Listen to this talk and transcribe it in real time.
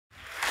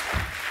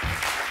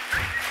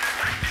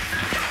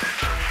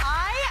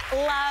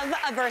love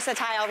a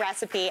versatile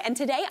recipe, and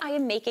today I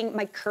am making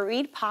my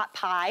curried pot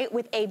pie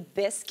with a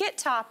biscuit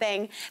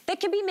topping that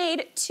can be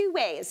made two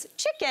ways,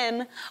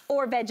 chicken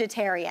or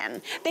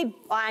vegetarian.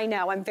 I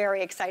know, I'm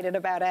very excited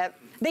about it.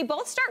 They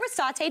both start with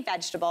sauteed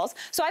vegetables,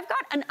 so I've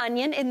got an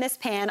onion in this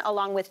pan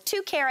along with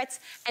 2 carrots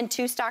and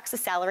 2 stalks of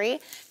celery,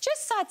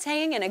 just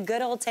sauteing in a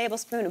good old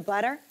tablespoon of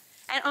butter.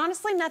 And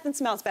honestly, nothing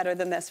smells better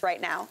than this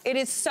right now. It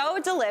is so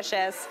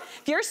delicious.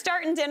 If you're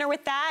starting dinner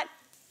with that,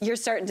 you're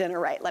starting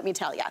dinner right, let me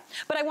tell you.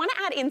 But I wanna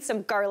add in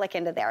some garlic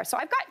into there. So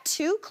I've got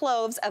 2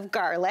 cloves of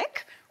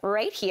garlic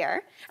right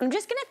here. I'm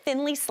just gonna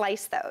thinly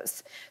slice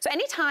those. So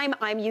anytime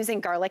I'm using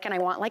garlic and I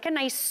want like a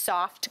nice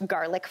soft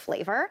garlic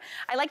flavor,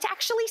 I like to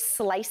actually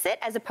slice it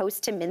as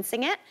opposed to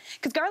mincing it,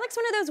 because garlic's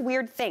one of those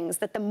weird things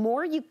that the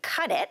more you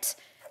cut it,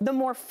 the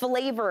more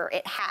flavor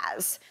it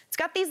has. It's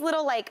got these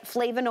little like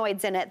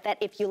flavonoids in it that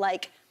if you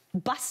like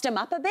bust them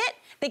up a bit,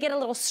 they get a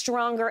little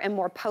stronger and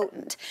more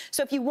potent.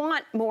 So if you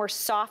want more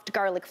soft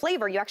garlic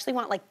flavor, you actually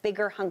want like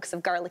bigger hunks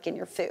of garlic in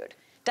your food.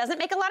 Doesn't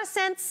make a lot of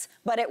sense,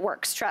 but it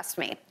works, trust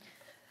me.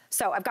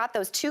 So I've got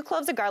those 2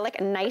 cloves of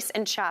garlic nice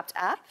and chopped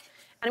up,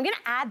 and I'm gonna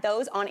add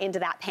those on into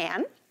that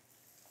pan,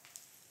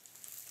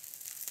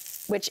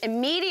 which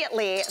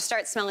immediately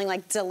starts smelling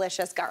like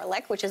delicious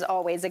garlic, which is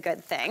always a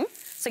good thing.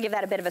 So give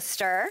that a bit of a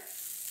stir.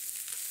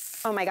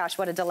 Oh my gosh,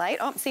 what a delight.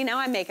 Oh, see, now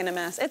I'm making a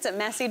mess. It's a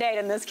messy day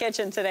in this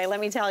kitchen today, let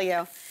me tell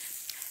you.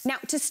 Now,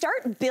 to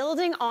start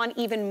building on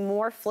even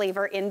more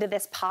flavor into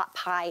this pot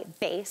pie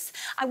base,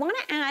 I wanna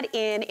add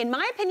in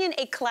my opinion,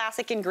 a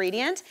classic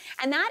ingredient,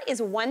 and that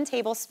is 1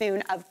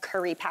 tablespoon of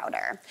curry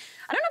powder.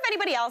 I don't know if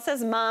anybody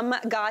else's mom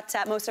got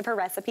most of her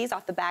recipes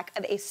off the back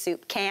of a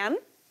soup can,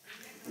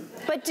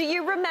 but do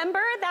you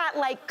remember that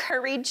like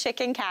curried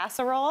chicken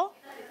casserole?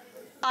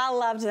 I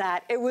loved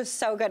that. It was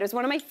so good. It was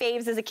one of my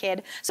faves as a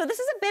kid. So this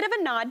is a bit of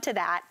a nod to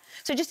that.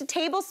 So just a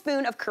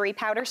tablespoon of curry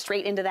powder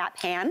straight into that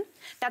pan.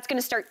 That's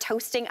gonna start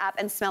toasting up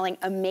and smelling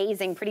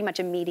amazing pretty much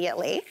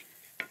immediately.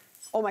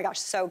 Oh my gosh,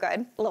 so good.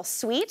 A little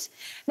sweet.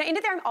 Now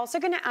into there, I'm also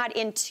gonna add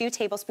in 2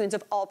 tablespoons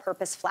of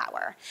all-purpose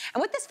flour.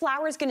 And what this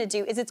flour is gonna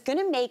do is it's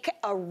gonna make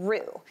a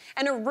roux.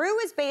 And a roux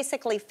is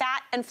basically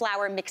fat and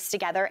flour mixed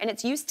together, and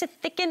it's used to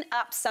thicken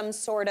up some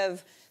sort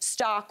of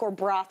stock or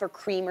broth or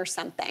cream or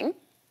something.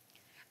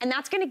 And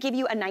that's gonna give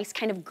you a nice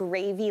kind of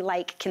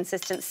gravy-like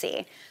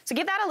consistency. So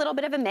give that a little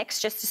bit of a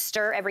mix just to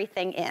stir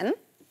everything in.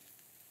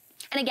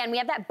 And again, we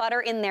have that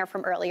butter in there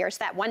from earlier, so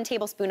that 1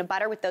 tablespoon of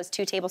butter with those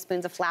 2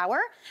 tablespoons of flour,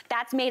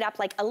 that's made up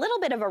like a little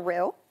bit of a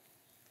roux.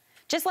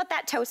 Just let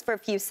that toast for a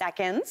few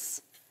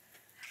seconds.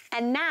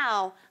 And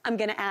now I'm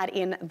gonna add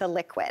in the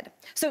liquid.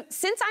 So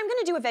since I'm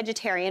gonna do a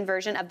vegetarian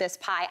version of this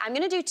pie, I'm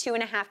gonna do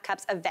 2.5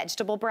 cups of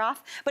vegetable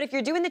broth. But if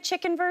you're doing the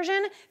chicken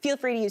version, feel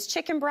free to use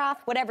chicken broth.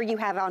 Whatever you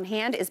have on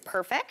hand is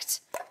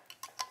perfect.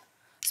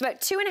 So about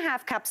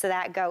 2.5 cups of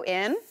that go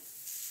in.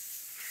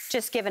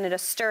 Just giving it a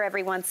stir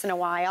every once in a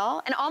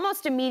while. And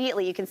almost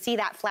immediately you can see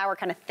that flour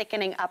kind of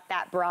thickening up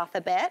that broth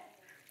a bit.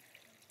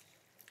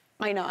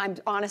 I know, I'm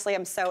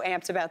so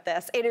amped about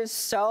this. It is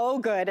so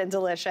good and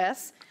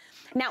delicious.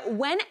 Now,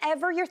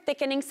 whenever you're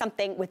thickening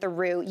something with a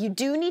roux, you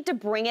do need to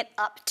bring it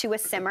up to a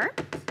simmer,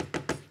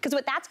 because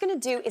what that's gonna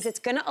do is it's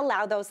gonna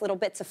allow those little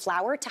bits of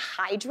flour to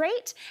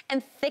hydrate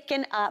and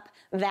thicken up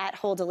that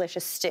whole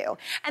delicious stew.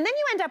 And then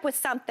you end up with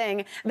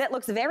something that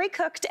looks very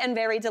cooked and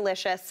very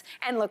delicious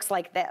and looks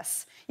like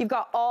this. You've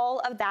got all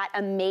of that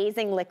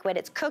amazing liquid.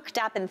 It's cooked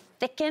up and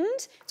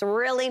thickened. It's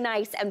really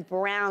nice and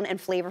brown and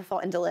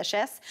flavorful and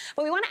delicious.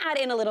 But we wanna add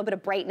in a little bit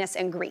of brightness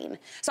and green.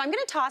 So I'm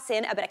gonna toss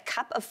in about a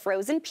cup of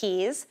frozen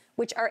peas,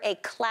 which are a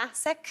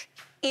classic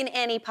in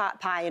any pot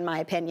pie, in my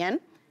opinion.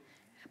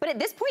 But at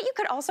this point, you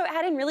could also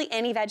add in really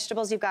any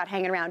vegetables you've got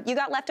hanging around. You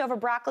got leftover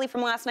broccoli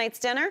from last night's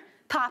dinner,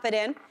 pop it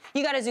in.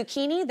 You got a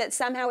zucchini that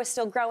somehow is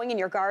still growing in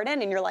your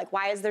garden and you're like,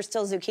 why is there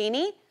still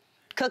zucchini?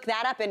 Cook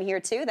that up in here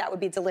too, that would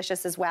be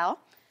delicious as well.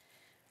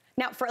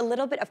 Now for a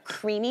little bit of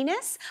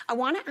creaminess, I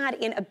wanna add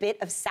in a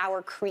bit of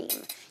sour cream.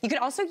 You could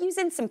also use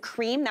in some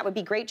cream, that would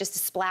be great, just a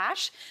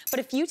splash. But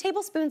a few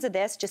tablespoons of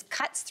this just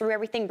cuts through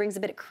everything, brings a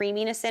bit of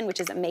creaminess in, which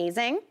is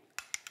amazing.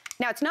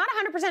 Now, it's not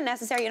 100%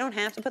 necessary. You don't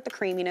have to put the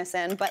creaminess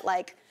in, but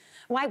like,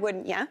 why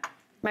wouldn't you? Am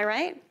I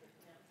right?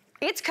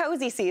 It's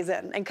cozy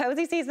season, and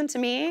cozy season to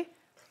me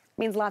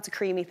means lots of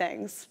creamy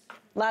things.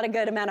 A lot of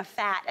good amount of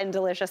fat and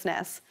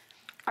deliciousness.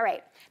 All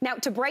right, now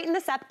to brighten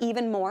this up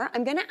even more,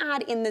 I'm gonna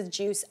add in the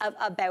juice of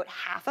about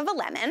half of a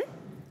lemon.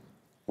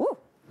 Ooh,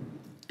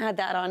 add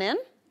that on in.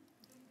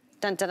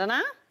 Dun, dun, dun,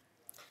 dun.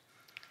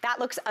 That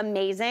looks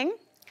amazing.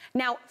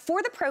 Now,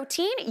 for the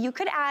protein, you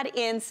could add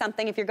in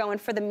something if you're going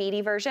for the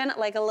meaty version,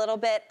 like a little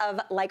bit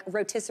of like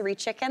rotisserie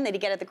chicken that you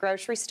get at the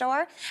grocery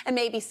store, and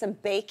maybe some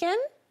bacon.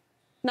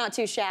 Not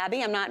too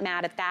shabby, I'm not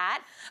mad at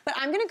that. But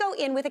I'm gonna go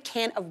in with a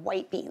can of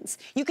white beans.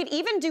 You could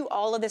even do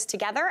all of this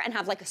together and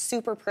have like a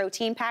super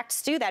protein-packed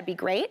stew, that'd be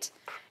great.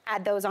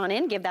 Add those on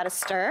in, give that a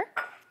stir.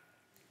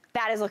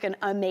 That is looking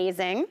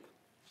amazing.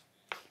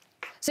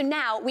 So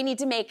now we need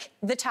to make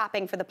the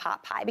topping for the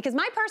pot pie, because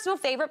my personal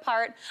favorite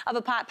part of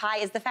a pot pie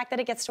is the fact that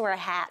it gets to wear a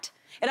hat.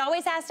 It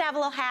always has to have a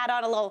little hat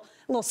on, a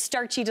little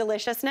starchy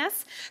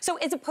deliciousness. So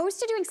as opposed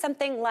to doing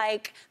something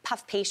like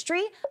puff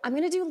pastry, I'm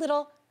gonna do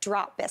little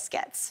drop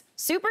biscuits.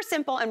 Super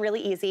simple and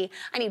really easy.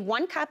 I need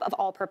 1 cup of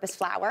all-purpose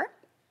flour.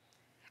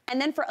 And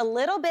then for a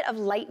little bit of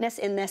lightness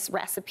in this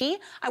recipe,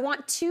 I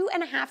want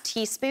 2.5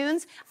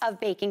 teaspoons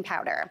of baking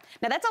powder.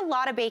 Now that's a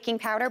lot of baking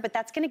powder, but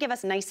that's gonna give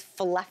us nice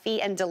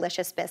fluffy and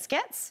delicious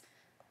biscuits.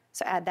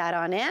 So add that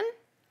on in.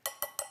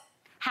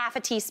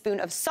 1/2 teaspoon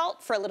of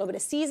salt for a little bit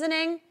of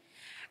seasoning.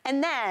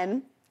 And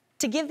then,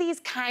 to give these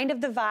kind of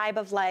the vibe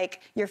of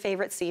like your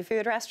favorite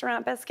seafood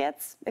restaurant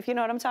biscuits, if you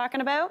know what I'm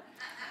talking about,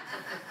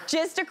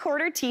 just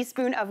 1/4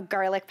 teaspoon of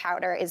garlic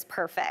powder is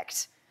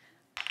perfect.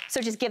 So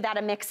just give that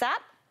a mix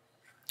up.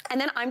 And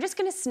then I'm just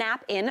gonna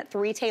snap in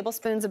 3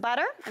 tablespoons of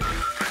butter.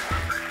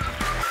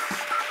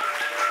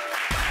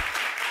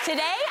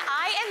 Today,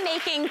 I am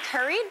making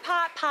curried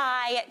pot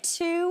pie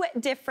 2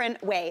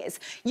 different ways.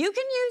 You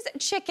can use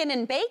chicken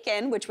and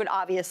bacon, which would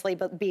obviously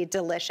be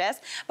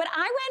delicious, but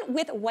I went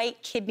with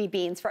white kidney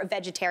beans for a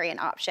vegetarian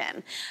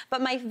option.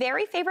 But my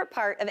very favorite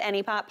part of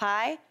any pot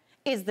pie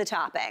is the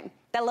topping.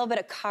 That little bit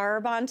of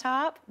carb on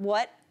top,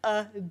 what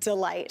a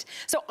delight.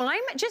 So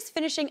I'm just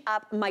finishing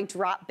up my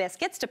drop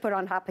biscuits to put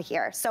on top of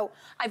here. So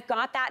I've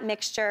got that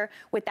mixture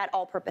with that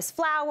all-purpose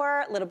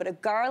flour, a little bit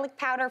of garlic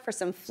powder for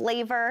some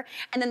flavor,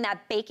 and then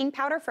that baking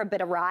powder for a bit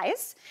of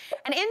rise.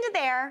 And into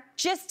there,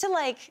 just to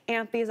like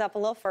amp these up a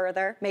little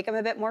further, make them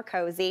a bit more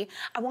cozy,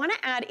 I wanna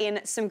add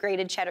in some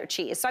grated cheddar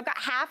cheese. So I've got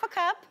 1/2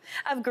 cup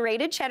of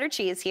grated cheddar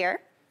cheese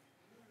here.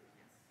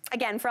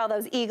 Again, for all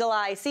those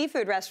eagle-eye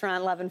seafood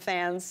restaurant loving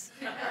fans.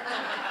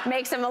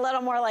 Makes them a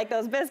little more like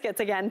those biscuits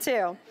again,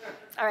 too.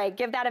 All right,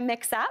 give that a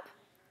mix up.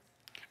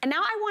 And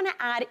now I wanna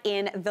add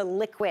in the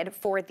liquid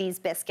for these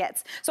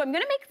biscuits. So I'm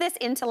gonna make this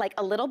into like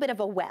a little bit of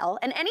a well.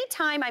 And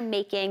anytime I'm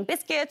making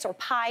biscuits or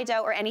pie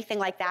dough or anything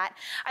like that,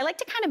 I like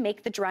to kind of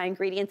make the dry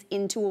ingredients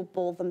into a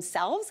bowl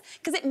themselves,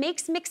 because it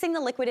makes mixing the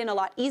liquid in a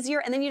lot easier,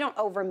 and then you don't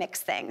overmix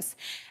things.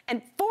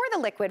 And for the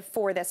liquid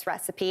for this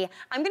recipe,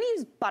 I'm gonna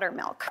use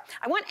buttermilk.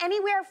 I want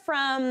anywhere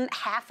from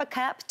 1/2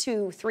 cup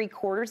to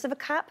 3/4 of a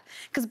cup,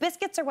 because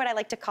biscuits are what I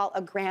like to call a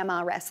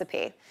grandma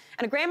recipe.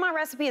 And a grandma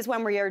recipe is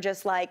one where you're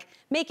just like,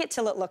 make it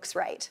till it looks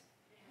right.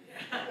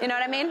 You know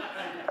what I mean?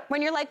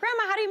 When you're like,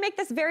 Grandma, how do you make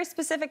this very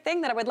specific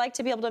thing that I would like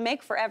to be able to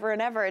make forever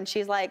and ever? And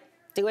she's like,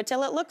 do it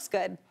till it looks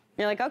good.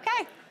 You're like,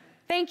 okay,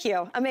 thank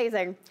you,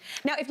 amazing.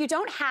 Now, if you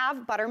don't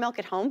have buttermilk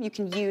at home, you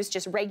can use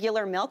just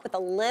regular milk with a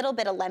little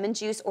bit of lemon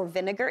juice or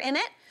vinegar in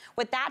it.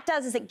 What that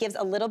does is it gives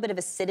a little bit of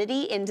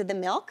acidity into the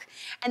milk,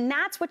 and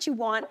that's what you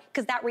want,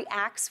 because that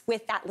reacts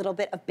with that little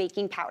bit of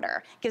baking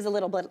powder. Gives a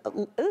little bit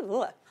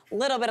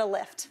of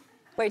lift.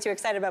 Way too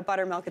excited about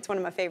buttermilk. It's one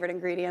of my favorite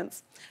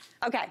ingredients.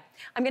 Okay,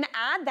 I'm gonna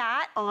add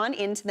that on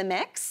into the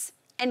mix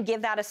and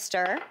give that a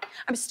stir.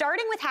 I'm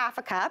starting with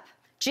 1/2 cup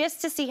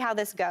just to see how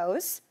this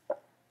goes.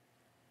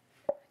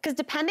 Because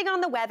depending on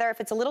the weather, if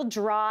it's a little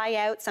dry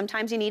out,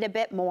 sometimes you need a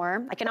bit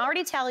more. I can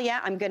already tell you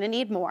I'm gonna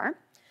need more.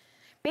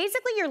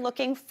 Basically, you're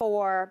looking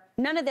for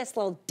none of this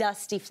little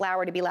dusty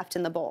flour to be left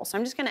in the bowl. So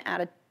I'm just gonna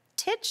add a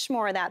titch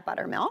more of that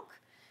buttermilk,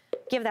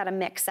 give that a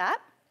mix up.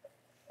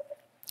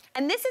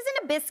 And this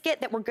isn't a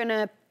biscuit that we're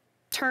gonna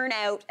turn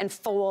out and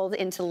fold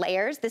into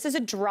layers. This is a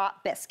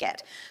drop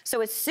biscuit. So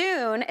as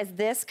soon as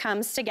this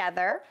comes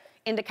together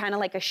into kind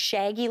of like a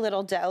shaggy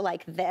little dough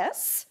like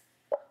this,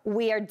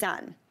 we are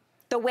done.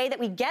 The way that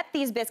we get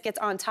these biscuits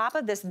on top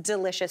of this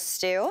delicious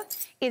stew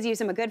is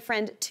using my good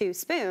friend 2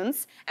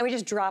 spoons, and we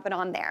just drop it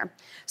on there.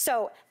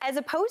 So as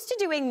opposed to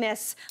doing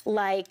this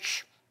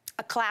like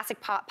a classic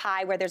pot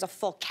pie where there's a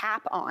full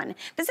cap on,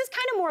 this is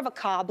kind of more of a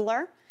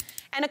cobbler.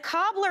 And a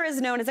cobbler is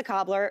known as a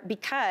cobbler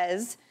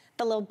because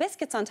the little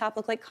biscuits on top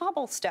look like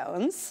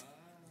cobblestones.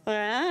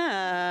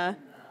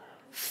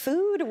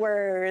 Food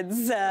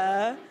words.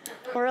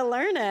 We're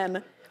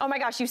learning. Oh my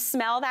gosh, you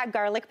smell that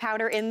garlic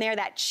powder in there.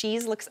 That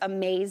cheese looks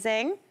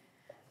amazing.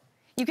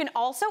 You can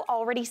also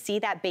already see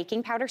that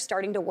baking powder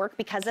starting to work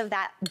because of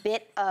that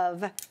bit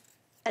of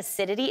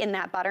acidity in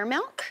that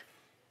buttermilk.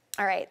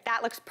 All right,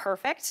 that looks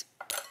perfect.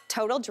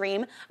 Total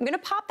dream. I'm gonna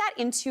pop that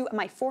into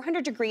my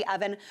 400-degree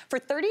oven for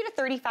 30 to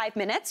 35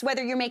 minutes,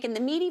 whether you're making the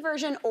meaty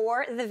version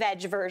or the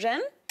veg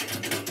version.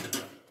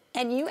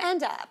 And you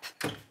end up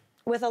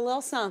with a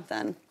little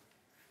something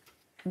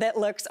that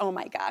looks, oh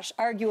my gosh,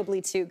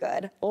 arguably too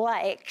good,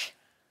 like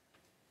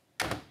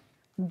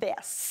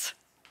this.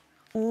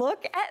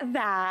 Look at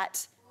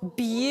that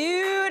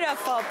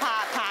beautiful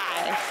pot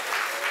pie.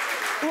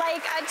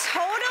 Like a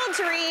total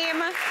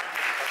dream.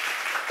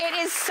 It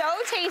is so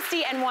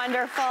tasty and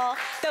wonderful.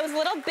 Those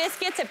little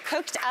biscuits have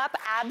cooked up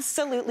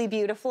absolutely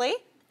beautifully.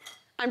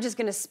 I'm just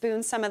gonna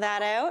spoon some of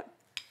that out.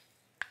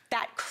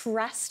 That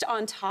crust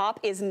on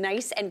top is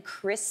nice and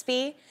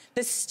crispy.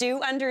 The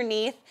stew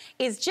underneath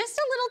is just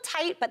a little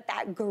tight, but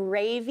that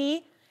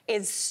gravy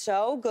is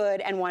so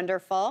good and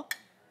wonderful.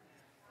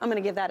 I'm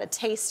gonna give that a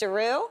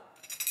taste-a-roo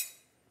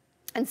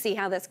and see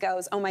how this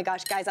goes. Oh my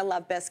gosh, guys, I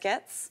love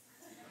biscuits.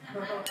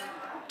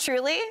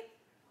 Truly,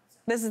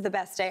 this is the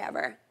best day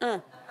ever.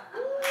 Oh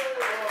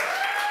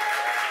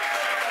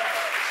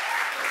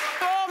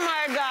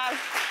my God.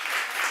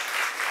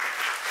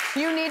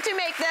 You need to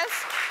make this,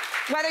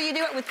 whether you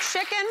do it with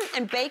chicken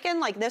and bacon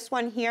like this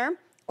one here,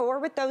 or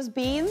with those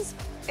beans.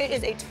 It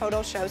is a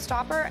total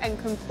showstopper and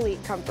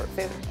complete comfort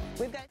food.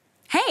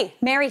 Hey,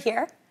 Mary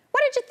here.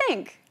 What did you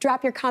think?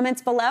 Drop your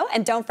comments below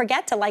and don't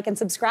forget to like and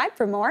subscribe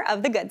for more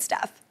of the good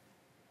stuff.